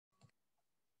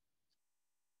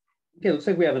Okay, looks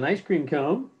like we have an ice cream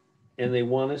cone, and they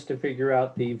want us to figure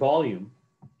out the volume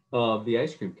of the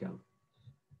ice cream cone.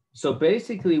 So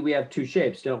basically, we have two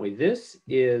shapes, don't we? This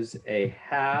is a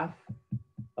half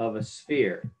of a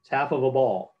sphere. It's half of a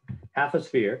ball, half a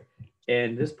sphere.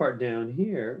 And this part down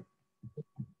here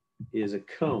is a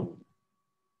cone.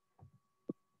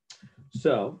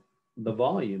 So the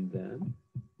volume then,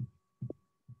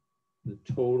 the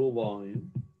total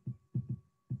volume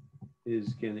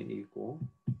is going to equal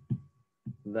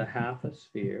the half a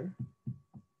sphere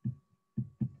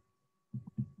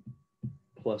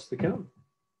plus the cone.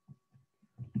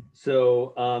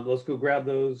 So let's go grab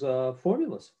those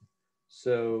formulas.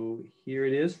 So here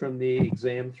it is from the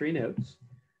exam 3 notes.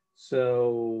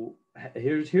 So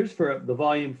here's for the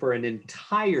volume for an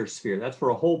entire sphere. That's for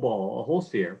a whole ball, a whole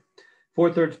sphere.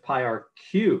 4/3 pi r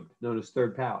cubed, known as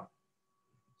third power.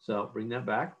 So bring that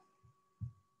back.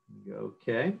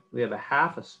 Okay, we have a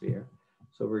half a sphere.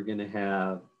 So we're going to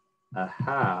have a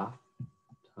half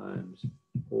times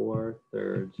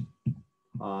 4/3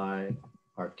 pi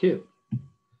r cubed.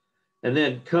 And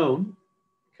then cone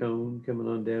coming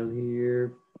on down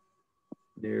here.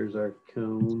 There's our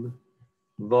cone.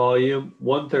 Volume,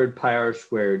 1/3 pi r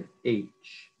squared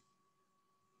h.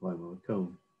 Volume of a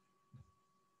cone.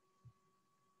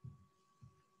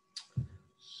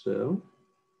 So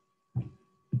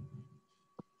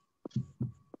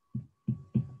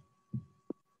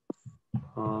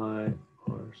pi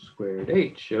r squared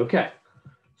h. Okay,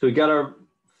 so we got our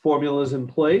formulas in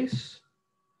place.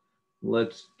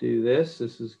 Let's do this.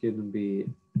 This is going to be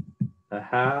a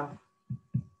half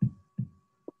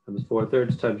times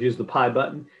 4/3 times, use the pi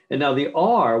button. And now the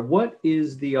r, what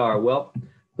is the r? Well,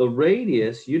 the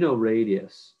radius, you know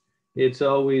radius. It's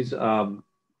always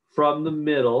from the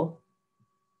middle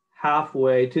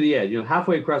halfway to the edge,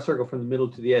 halfway across the circle from the middle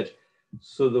to the edge.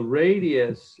 So the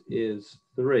radius is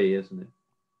 3, isn't it?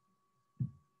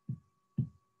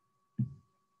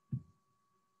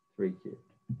 3 cubed.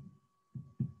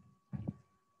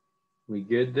 We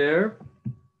good there?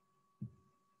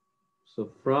 So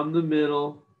from the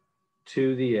middle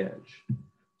to the edge.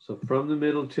 So from the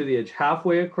middle to the edge,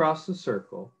 halfway across the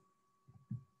circle,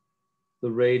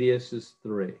 the radius is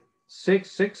 3.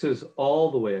 6 is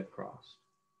all the way across.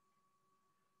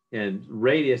 And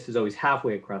radius is always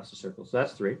halfway across the circle. So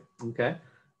that's 3, okay?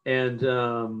 And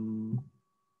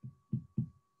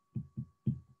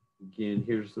again,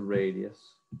 here's the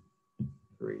radius,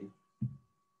 3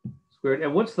 squared.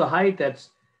 And what's the height? That's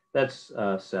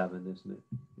 7, isn't it?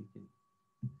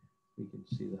 We can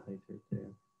see the height right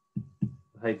there.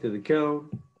 The height of the cone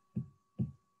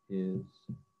is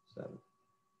 7.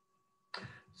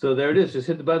 So there it is. Just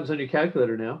hit the buttons on your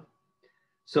calculator now.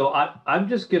 So I'm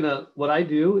just gonna, what I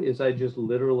do is I just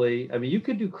literally, I mean, you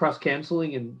could do cross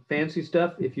canceling and fancy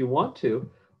stuff if you want to,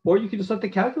 or you can just let the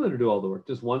calculator do all the work.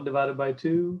 Just 1 divided by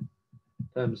 2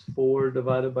 times 4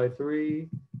 divided by 3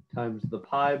 times the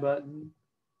pi button,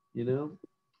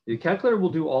 The calculator will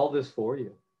do all this for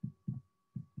you.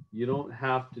 You don't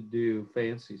have to do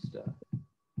fancy stuff.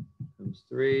 Times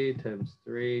 3 times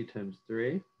 3 times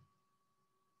 3.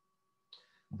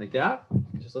 Like that.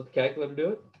 Just let the calculator do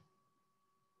it.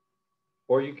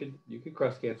 Or you could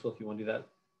cross cancel if you want to do that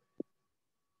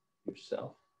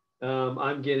yourself.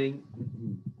 I'm getting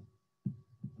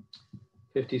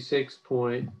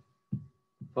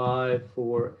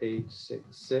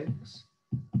 56.54866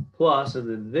 plus, and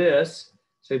then this,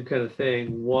 same kind of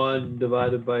thing, 1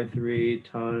 divided by 3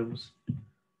 times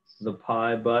the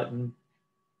pi button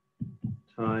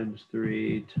times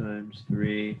 3 times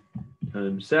 3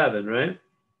 times 7, right?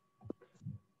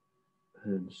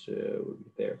 And so we'll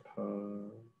get there, pi,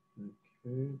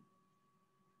 okay.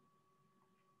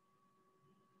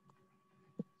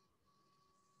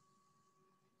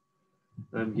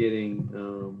 I'm getting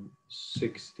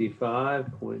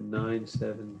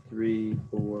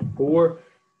 65.97344.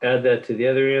 Add that to the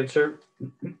other answer.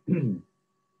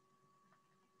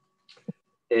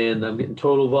 And I'm getting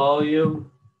total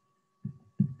volume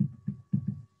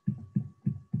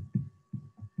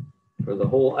for the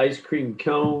whole ice cream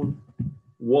cone,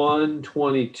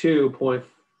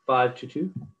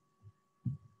 122.522.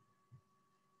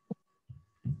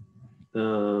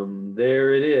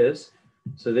 There it is.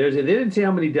 So they didn't say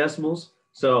how many decimals,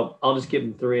 so I'll just give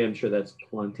them 3. I'm sure that's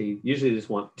plenty. Usually they just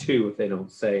want 2 if they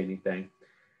don't say anything.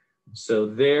 So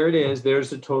there it is.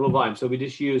 There's the total volume. So we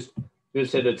just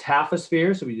said it's half a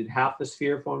sphere, so we did half the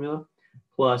sphere formula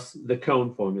plus the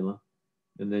cone formula,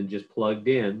 and then just plugged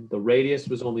in. The radius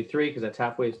was only 3 because that's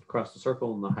halfway across the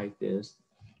circle, and the height is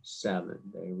 7.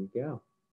 There we go.